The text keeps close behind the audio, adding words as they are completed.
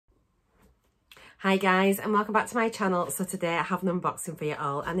Hi guys, and welcome back to my channel. So today I have an unboxing for you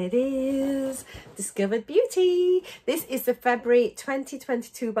all, and it is Discovered Beauty. This is the February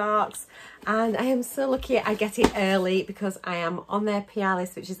 2022 box, and I am so lucky I get it early because I am on their PR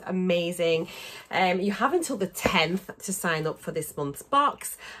list, which is amazing. You have until the 10th to sign up for this month's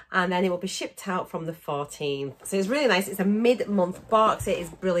box, and then it will be shipped out from the 14th. So it's really nice. It's a mid-month box. It is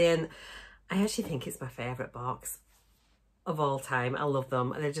brilliant. I actually think it's my favourite box of all time. I love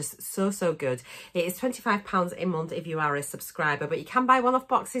them, and they're just so good. It is £25 a month if you are a subscriber, but you can buy one-off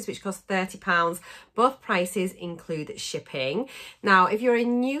boxes which cost £30. Both prices include shipping. Now if you're a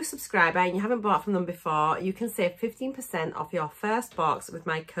new subscriber and you haven't bought from them before, you can save 15% off your first box with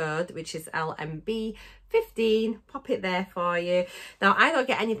my code, which is LMB15. Pop it there for you. Now I don't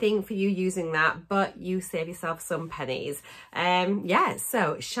get anything for you using that, but you save yourself some pennies. Yeah,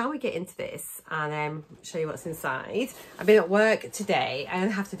 so shall we get into this and show you what's inside. I've been at work today. I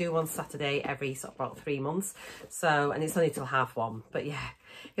only have to do one Saturday every sort of about 3 months, so, and it's only till 1:30, but yeah,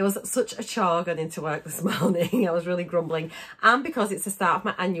 it was such a chore going into work this morning. I was really grumbling, and because it's the start of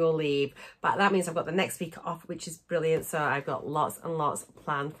my annual leave, but that means I've got the next week off, which is brilliant. So I've got lots and lots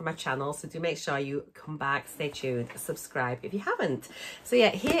planned for my channel, so do make sure you come back, stay tuned, subscribe if you haven't. So yeah,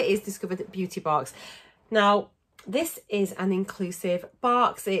 here is Discovered Beauty box. Now this is an inclusive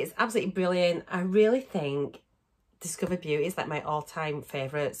box. It is absolutely brilliant. I really think Discovered Beauty is like my all-time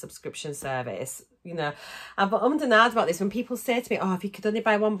favourite subscription service. You know, I've ummed and ahed about this when people say to me, oh, if you could only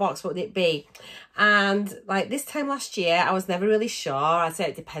buy one box, what would it be? And like this time last year, I was never really sure. I'd say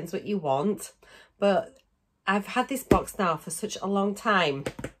it depends what you want. But I've had this box now for such a long time.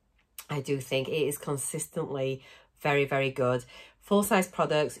 I do think it is consistently very good. Full-size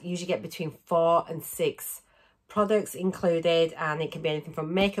products, usually get between 4 and 6 products included, and it can be anything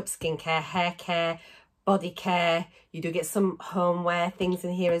from makeup, skincare, hair care, body care. You do get some homeware things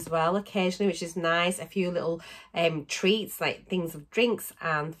in here as well occasionally, which is nice. A few little treats, like things of drinks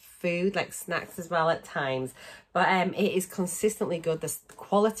and food, like snacks as well at times. But it is consistently good. The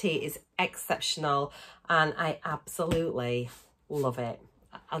quality is exceptional, and I absolutely love it.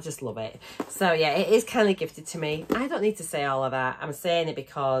 I'll just love it. So yeah, it is kind of gifted to me. I don't need to say all of that. I'm saying it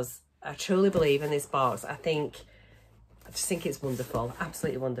because I truly believe in this box. I just think it's wonderful,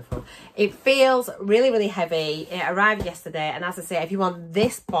 absolutely wonderful. It feels really heavy. It arrived yesterday, and as I say, if you want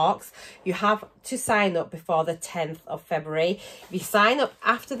this box, you have to sign up before the 10th of February. If you sign up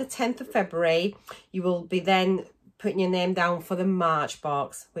after the 10th of February, you will be then putting your name down for the March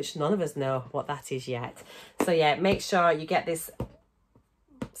box, which none of us know what that is yet. So yeah, make sure you get this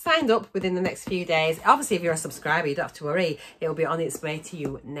signed up within the next few days. Obviously, if you're a subscriber, you don't have to worry. It'll be on its way to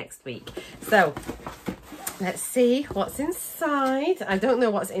you next week. So let's see what's inside. I don't know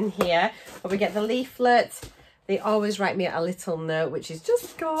what's in here, but we get the leaflet. They always write me a little note, which is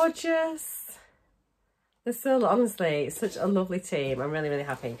just gorgeous. They're so, honestly, it's such a lovely team. I'm really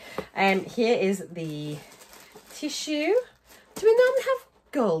happy. Here is the tissue. Do we normally have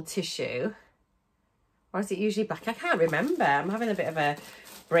gold tissue, or is it usually black? I can't remember. I'm having a bit of a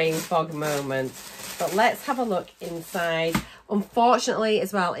brain fog moment, but let's have a look inside. Unfortunately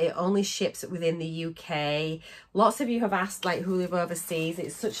as well, it only ships within the UK. Lots of you have asked, like, who live overseas.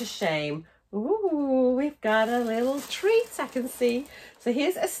 It's such a shame. Ooh, we've got a little treat I can see. So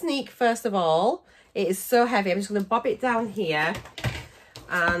here's a sneak. First of all, it is so heavy. I'm just going to bob it down here,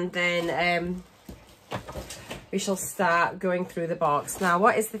 and then we shall start going through the box. Now,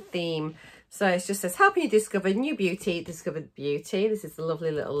 what is the theme? So it just says, helping you discover new beauty, Discovered Beauty. This is the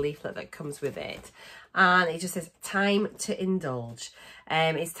lovely little leaflet that comes with it. And it just says, time to indulge.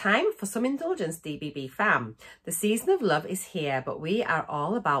 It's time for some indulgence, DBB fam. The season of love is here, but we are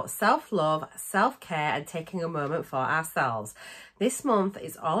all about self-love, self-care, and taking a moment for ourselves. This month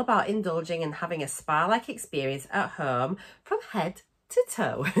is all about indulging and having a spa-like experience at home from head to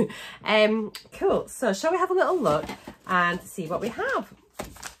toe. Cool. So shall we have a little look and see what we have?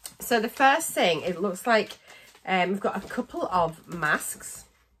 So the first thing, it looks like we've got a couple of masks,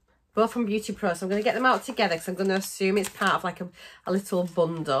 both from Beauty Pro. So I'm going to get them out together because I'm going to assume it's part of like a little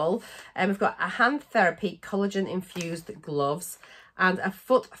bundle. We've got a hand therapy collagen infused gloves and a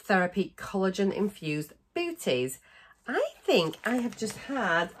foot therapy collagen infused booties. I think I have just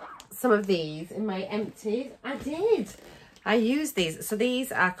had some of these in my empties. I did. I use these. So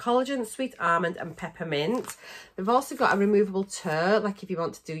these are collagen, sweet almond and peppermint. They've also got a removable toe, like if you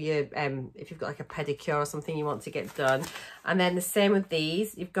want to do your, if you've got like a pedicure or something you want to get done. And then the same with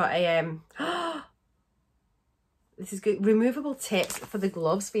these. You've got a, this is good, removable tips for the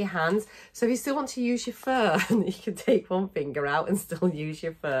gloves for your hands. So if you still want to use your phone, you can take one finger out and still use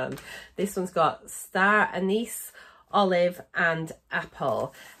your phone. This one's got star anise, olive and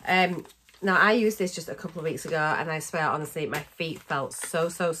apple. Now, I used this just a couple of weeks ago, and I swear, honestly, my feet felt so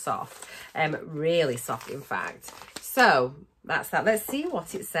soft. Really soft, in fact. So that's that. Let's see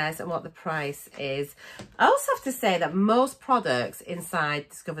what it says and what the price is. I also have to say that most products inside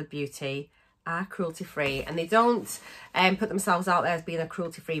Discovered Beauty are cruelty-free, and they don't put themselves out there as being a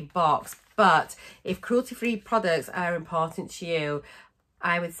cruelty-free box. But if cruelty-free products are important to you,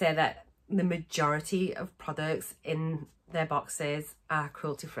 I would say that the majority of products in their boxes are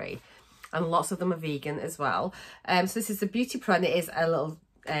cruelty-free, and lots of them are vegan as well. So this is the Beauty Pro, and it is a little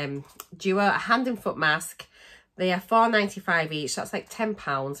duo, a hand and foot mask. They are $4.95 each. That's like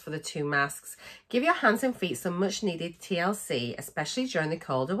 £10 for the 2 masks. Give your hands and feet some much needed TLC, especially during the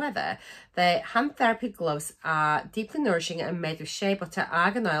colder weather. The hand therapy gloves are deeply nourishing and made with shea butter,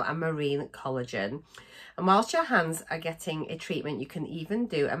 argan oil and marine collagen. And whilst your hands are getting a treatment, you can even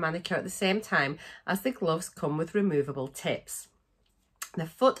do a manicure at the same time, as the gloves come with removable tips. The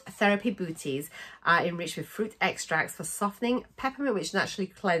foot therapy booties are enriched with fruit extracts for softening, peppermint, which naturally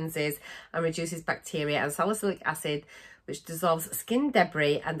cleanses and reduces bacteria, and salicylic acid, which dissolves skin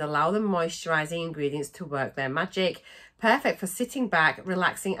debris and allow the moisturising ingredients to work their magic. Perfect for sitting back,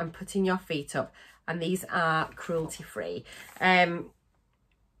 relaxing and putting your feet up. And these are cruelty-free.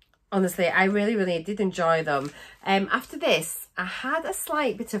 Honestly, I really did enjoy them. After this, I had a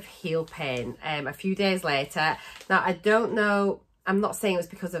slight bit of heel pain a few days later. Now, I don't know, I'm not saying it was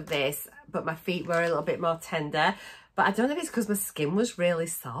because of this, but my feet were a little bit more tender. But I don't know if it's because my skin was really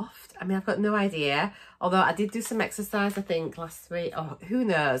soft. I mean, I've got no idea. Although I did do some exercise, I think, last week. Oh, who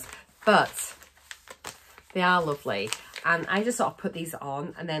knows? But they are lovely. And I just sort of put these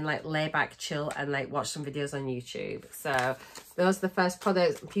on and then like lay back, chill, and like watch some videos on YouTube. So those are the first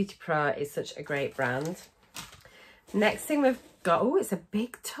products. Beauty Pro is such a great brand. Next thing we've got, oh, it's a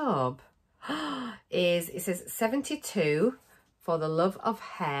big tub. It says 72 for the love of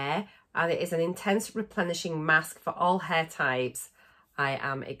hair, and it is an intense replenishing mask for all hair types. I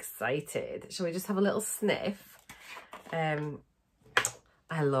am excited. Shall we just have a little sniff?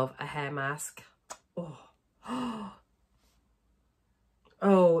 I love a hair mask. Oh.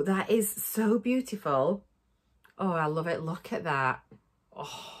 Oh, that is so beautiful. Oh, I love it. Look at that.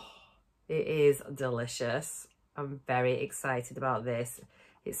 Oh, it is delicious. I'm very excited about this.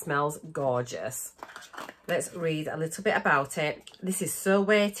 It smells gorgeous. Let's read a little bit about it. This is so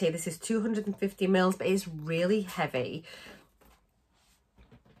weighty. This is 250 mils, but it's really heavy.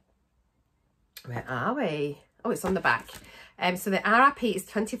 Where are we? Oh, it's on the back. So the RRP is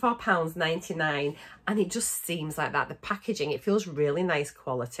 £24.99, and it just seems like that. The packaging, it feels really nice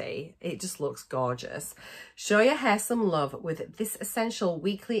quality. It just looks gorgeous. Show your hair some love with this essential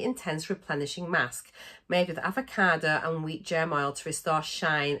weekly intense replenishing mask made with avocado and wheat germ oil to restore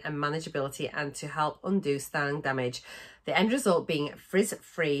shine and manageability and to help undo styling damage. The end result being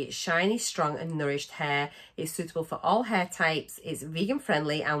frizz-free, shiny, strong and nourished hair. It's suitable for all hair types. It's vegan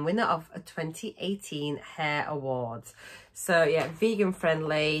friendly and winner of a 2018 Hair Awards. So yeah, vegan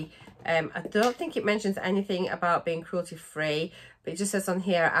friendly. I don't think it mentions anything about being cruelty free, but it just says on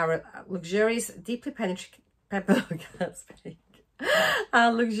here, our luxurious, deeply penetrating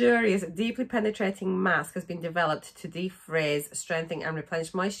mask has been developed to defrizz, strengthen and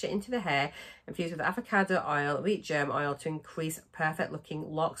replenish moisture into the hair, infused with avocado oil, wheat germ oil to increase perfect looking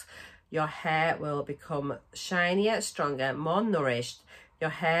locks. Your hair will become shinier, stronger, more nourished. Your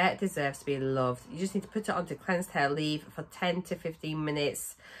hair deserves to be loved. You just need to put it onto cleansed hair, leave for 10 to 15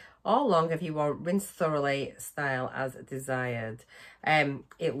 minutes or longer if you want. Rinse thoroughly, style as desired.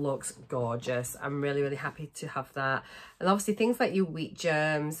 It looks gorgeous. I'm really happy to have that. And obviously things like your wheat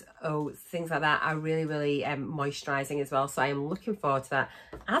germs, things like that are really moisturizing as well. So I am looking forward to that.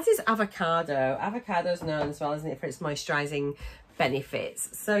 As is avocado. Avocado is known as well, isn't it, for its moisturizing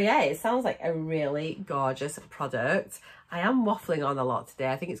benefits. So yeah, it sounds like a really gorgeous product. I am waffling on a lot today.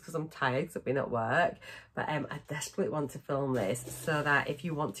 I think it's because I'm tired because I've been at work, but I desperately want to film this so that if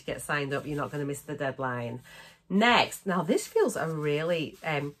you want to get signed up, you're not going to miss the deadline. Next, now this feels a really,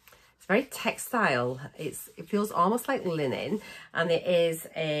 it's very textile. It feels almost like linen, and it is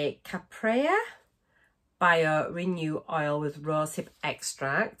a Caprea Bio Renew oil with rosehip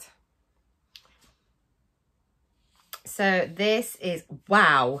extract. So this is,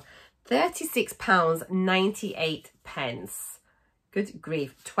 wow, £36.98. Good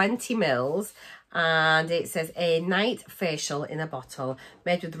grief, 20 mils. And it says a night facial in a bottle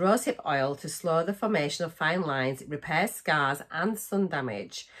made with rosehip oil to slow the formation of fine lines, repair scars and sun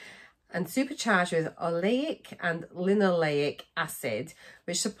damage, and supercharged with oleic and linoleic acid,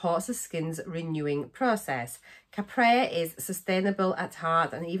 which supports the skin's renewing process. Caprea is sustainable at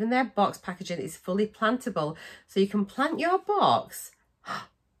heart, and even their box packaging is fully plantable, so you can plant your box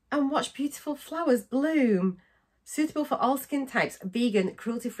and watch beautiful flowers bloom. Suitable for all skin types, vegan,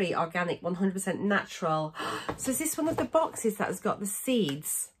 cruelty-free, organic, 100% natural. So is this one of the boxes that has got the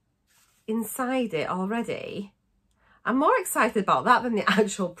seeds inside it already? I'm more excited about that than the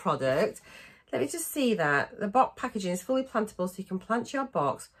actual product. Let me just see that. The box packaging is fully plantable, so you can plant your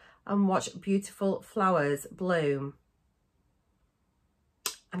box and watch beautiful flowers bloom.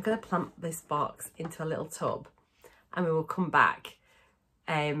 I'm going to plant this box into a little tub and we will come back.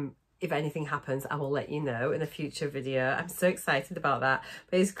 If anything happens, I will let you know in a future video. I'm so excited about that.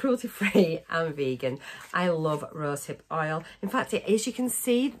 But it's cruelty-free and vegan. I love rosehip oil. In fact, it is, you can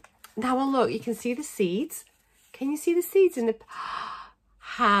see, now look, you can see the seeds. Can you see the seeds in the...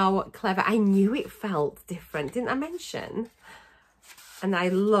 How clever. I knew it felt different, didn't I mention? And I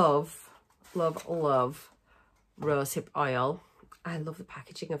love, love, love rosehip oil. I love the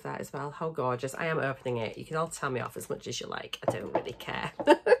packaging of that as well. How gorgeous. I am opening it. You can all tell me off as much as you like. I don't really care.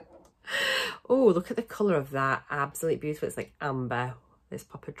 Oh, look at the colour of that. Absolutely beautiful. It's like amber. Let's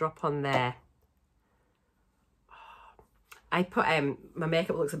pop a drop on there. I put, my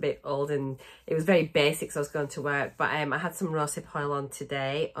makeup looks a bit old and it was very basic, so I was going to work. But I had some rosehip oil on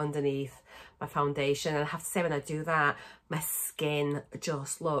today underneath my foundation. And I have to say, when I do that, my skin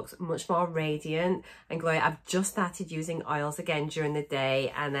just looks much more radiant and glowing. I've just started using oils again during the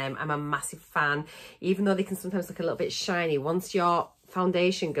day, and I'm a massive fan. Even though they can sometimes look a little bit shiny, once your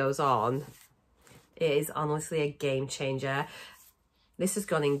foundation goes on, it is honestly a game changer. This has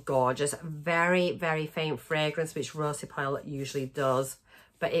gone in gorgeous. Very, very faint fragrance, which rosehip oil usually does,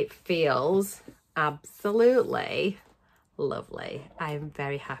 but it feels absolutely lovely. I am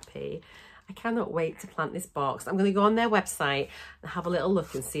very happy. I cannot wait to plant this box. I'm going to go on their website and have a little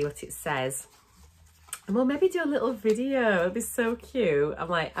look and see what it says. And we'll maybe do a little video. It'll be so cute.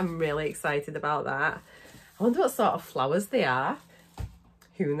 I'm really excited about that. I wonder what sort of flowers they are.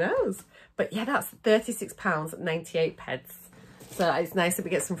 Who knows? But yeah, that's £36.98. So it's nice that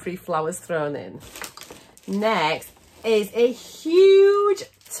we get some free flowers thrown in. Next is a huge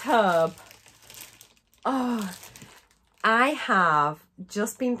tub. Oh, I have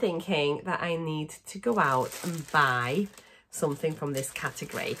just been thinking that I need to go out and buy something from this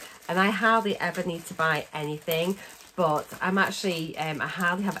category. And I hardly ever need to buy anything, but I'm actually, I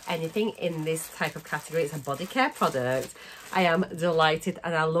hardly have anything in this type of category. It's a body care product. I am delighted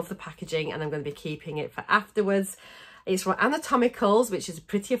and I love the packaging, and I'm going to be keeping it for afterwards. It's from Anatomicals, which is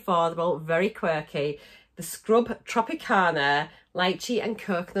pretty affordable, very quirky. The Scrub Tropicana Lychee and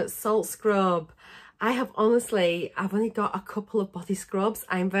Coconut Salt Scrub. I've only got a couple of body scrubs.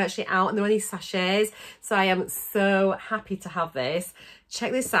 I'm virtually out and they're only sachets. So I am so happy to have this.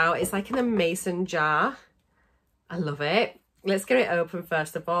 Check this out. It's like in a mason jar. I love it. Let's get it open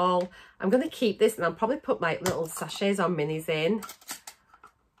first of all. I'm going to keep this and I'll probably put my little sachets or minis in.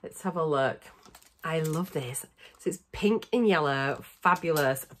 Let's have a look. I love this. So it's pink and yellow.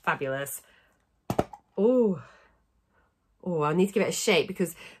 Fabulous, fabulous. Oh, I need to give it a shake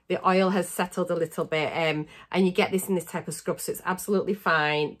because the oil has settled a little bit. And you get this in this type of scrub, so it's absolutely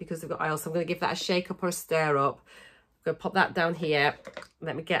fine because they've got oil. So I'm going to give that a shake up or a stir up. I'm going to pop that down here.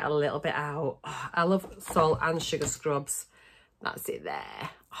 Let me get a little bit out. Oh, I love salt and sugar scrubs. That's it there.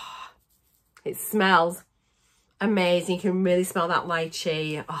 Oh, it smells amazing. You can really smell that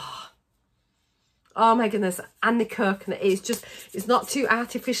lychee. Oh my goodness. And the coconut, it's not too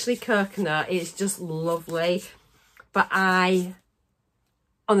artificially coconut. It's just lovely. But I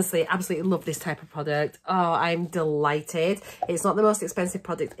honestly absolutely love this type of product. Oh, I'm delighted. It's not the most expensive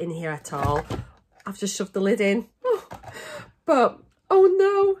product in here at all. I've just shoved the lid in. But, oh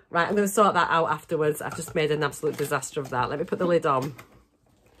no. Right, I'm going to sort that out afterwards. I've just made an absolute disaster of that. Let me put the lid on.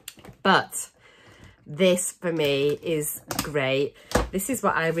 But this for me is great. This is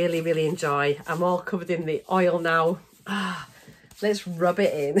what I really, really enjoy. I'm all covered in the oil now. Let's rub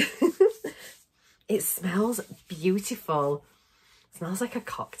it in. It smells beautiful. It smells like a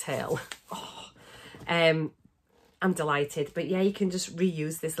cocktail. I'm delighted. But yeah, you can just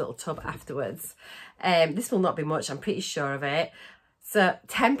reuse this little tub afterwards. This will not be much, I'm pretty sure of it. So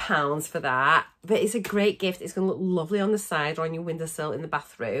 £10 for that, but it's a great gift. It's going to look lovely on the side or on your windowsill in the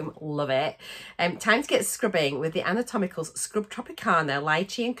bathroom. Love it. Time to get scrubbing with the Anatomicals Scrub Tropicana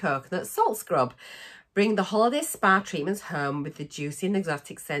Lychee and Coconut Salt Scrub. Bring the holiday spa treatments home with the juicy and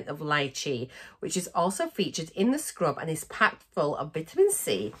exotic scent of lychee, which is also featured in the scrub and is packed full of vitamin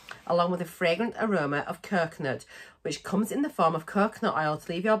C, along with a fragrant aroma of coconut, which comes in the form of coconut oil to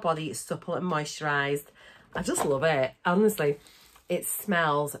leave your body supple and moisturised. I just love it, honestly. It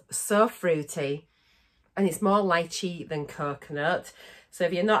smells so fruity and it's more lychee than coconut. So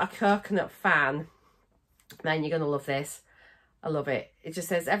if you're not a coconut fan, then you're going to love this. I love it. It just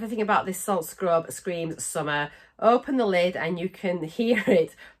says everything about this salt scrub screams summer. Open the lid and you can hear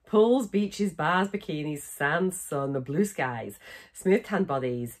it. Pools, beaches, bars, bikinis, sand, sun, blue skies, smooth tan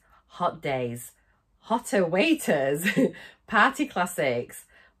bodies, hot days, hotter waiters, party classics,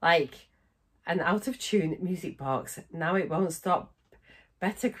 like an out of tune music box. Now it won't stop.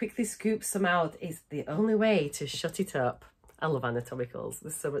 Better quickly scoop some out. It's the only way to shut it up. I love anatomicals.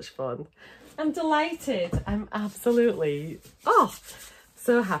 They're so much fun. I'm delighted. I'm absolutely, oh,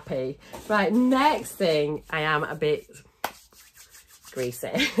 so happy. Right, next thing I am a bit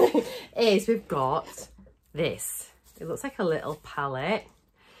greasy is we've got this. It looks like a little palette.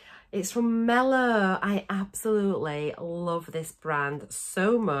 It's from Mellow. I absolutely love this brand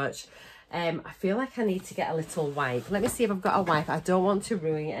so much. I feel like I need to get a little wipe. Let me see if I've got a wipe. I don't want to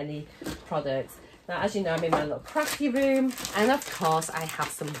ruin any products. Now, as you know, I'm in my little crafty room. And of course, I have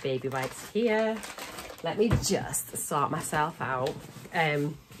some baby wipes here. Let me just sort myself out.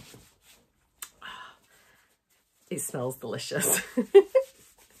 It smells delicious.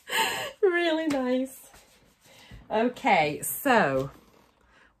 Really nice. Okay, so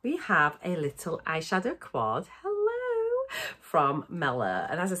we have a little eyeshadow quad. Hello. From Mellow,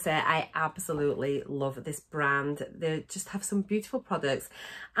 and as I say, I absolutely love this brand. They just have some beautiful products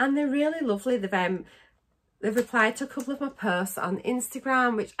and they're really lovely. They've replied to a couple of my posts on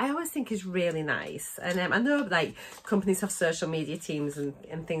Instagram, which I always think is really nice. And I know like companies have social media teams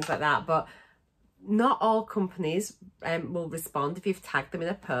and things like that, but not all companies will respond if you've tagged them in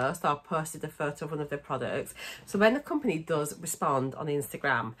a post or posted a photo of one of their products. So when a company does respond on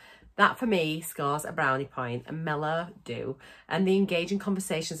Instagram, that for me scores a brownie point, and Mellow do. And they engage in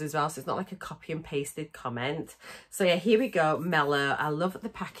conversations as well, so it's not like a copy and pasted comment. So yeah, here we go, Mellow. I love the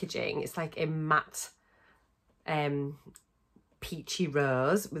packaging. It's like a matte peachy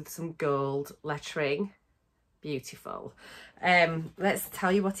rose with some gold lettering. Beautiful. Let's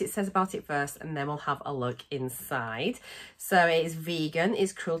tell you what it says about it first, and then we'll have a look inside. So it is vegan,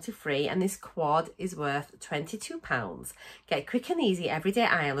 is cruelty free, and this quad is worth £22. Get quick and easy everyday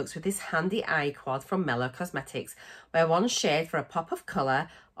eye looks with this handy eye quad from Mellow Cosmetics. Wear one shade for a pop of colour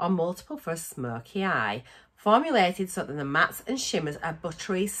or multiple for a smoky eye. Formulated so that the mattes and shimmers are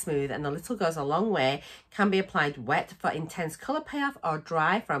buttery smooth and the little goes a long way. Can be applied wet for intense colour payoff or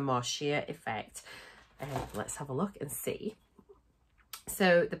dry for a more sheer effect. Let's have a look and see.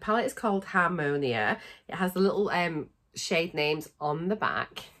 So the palette is called Harmonia. It has the little shade names on the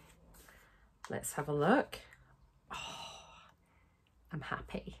back. Let's have a look. Oh, I'm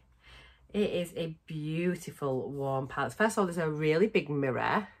happy. It is a beautiful warm palette. First of all, there's a really big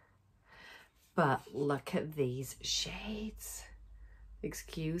mirror, but look at these shades.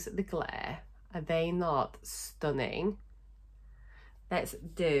 Excuse the glare. Are they not stunning? Let's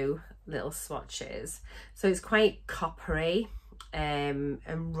do little swatches. So it's quite coppery and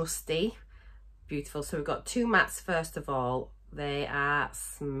rusty. Beautiful. So we've got two mattes first of all. They are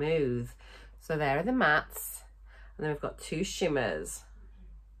smooth. So there are the mattes. And then we've got two shimmers.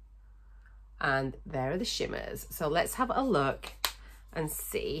 And there are the shimmers. So let's have a look and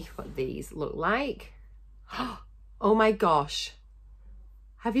see what these look like. Oh my gosh.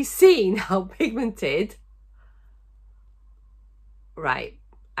 Have you seen how pigmented? Right,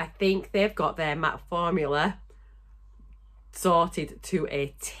 I think they've got their matte formula sorted to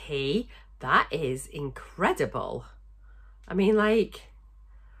a T. That is incredible. I mean, like,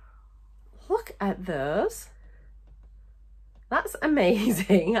 look at those. That's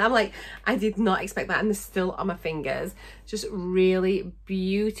amazing. I'm like, I did not expect that, and they're still on my fingers. Just really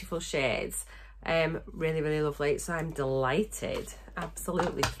beautiful shades. Really, really lovely. So I'm delighted,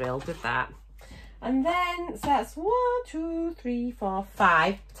 absolutely thrilled with that. And then, so that's 1, 2, 3, 4,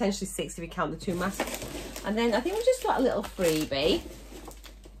 5, potentially 6 if you count the two masks. And then I think we just got a little freebie,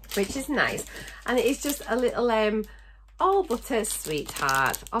 which is nice. And it is just a little all butter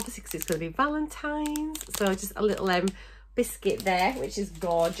sweetheart, obviously because it's going to be Valentine's. So just a little biscuit there, which is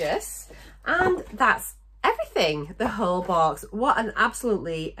gorgeous. And that's everything, the whole box. What an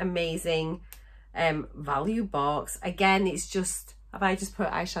absolutely amazing value box. Again, it's just, have I just put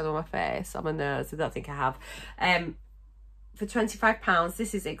eyeshadow on my face, on my nose? I don't think I have. For £25,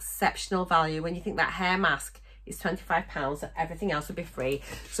 this is exceptional value. When you think that hair mask is £25, so everything else would be free.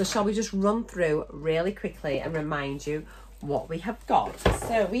 So shall we just run through really quickly and remind you what we have got?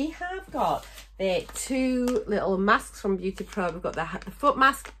 So we have got the two little masks from Beauty Pro. We've got the foot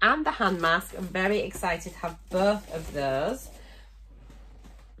mask and the hand mask. I'm very excited to have both of those.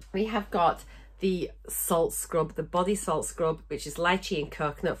 We have got the salt scrub, the body salt scrub, which is lychee and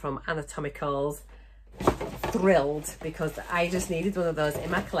coconut from Anatomicals. Thrilled because I just needed one of those in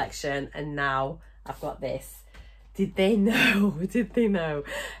my collection, and now I've got this. Did they know? Did they know?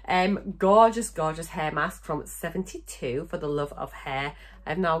 Gorgeous, gorgeous hair mask from 72 for the love of hair.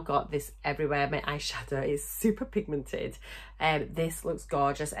 I've now got this everywhere. My eyeshadow is super pigmented. This looks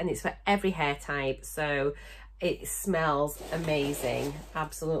gorgeous and it's for every hair type. So it smells amazing.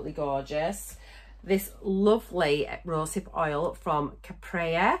 Absolutely gorgeous. This lovely rosehip oil from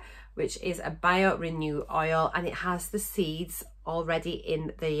Caprea, which is a bio-renew oil, and it has the seeds already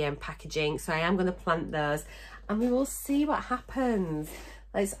in the packaging. So I am going to plant those and we will see what happens.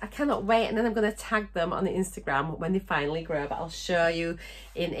 I cannot wait, and then I'm going to tag them on the Instagram when they finally grow, but I'll show you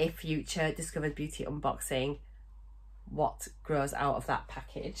in a future Discovered Beauty unboxing what grows out of that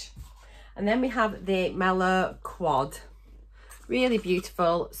package. And then we have the Mellow Quad. Really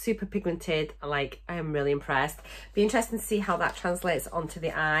beautiful, super pigmented. I am really impressed. Be interesting to see how that translates onto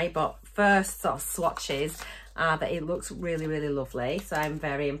the eye, but first sort of swatches are that it looks really, really lovely. So I'm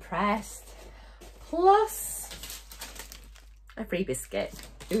very impressed. Plus a free biscuit.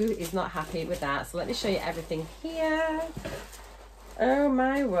 Who is not happy with that? So let me show you everything here. Oh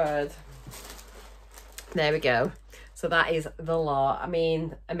my word. There we go. So that is the lot. I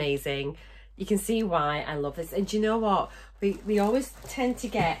mean, amazing. You can see why I love this. And do you know what? We always tend to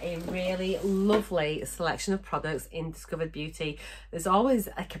get a really lovely selection of products in Discovered Beauty. There's always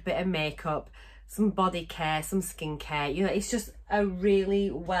like a bit of makeup, some body care, some skincare. You know, it's just a really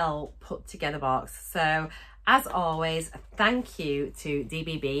well put together box. So as always, thank you to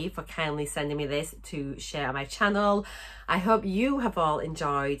DBB for kindly sending me this to share on my channel. I hope you have all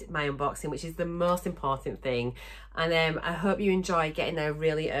enjoyed my unboxing, which is the most important thing. And I hope you enjoy getting a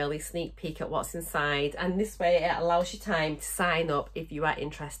really early sneak peek at what's inside. And this way it allows you time to sign up if you are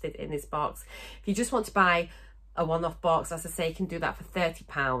interested in this box. If you just want to buy a one-off box, as I say, you can do that for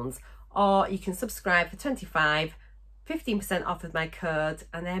 £30. Or you can subscribe for £25. 15% off with my code,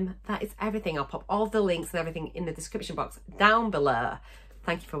 and then that is everything. I'll pop all the links and everything in the description box down below.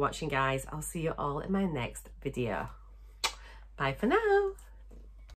 Thank you for watching, guys. I'll see you all in my next video. Bye for now.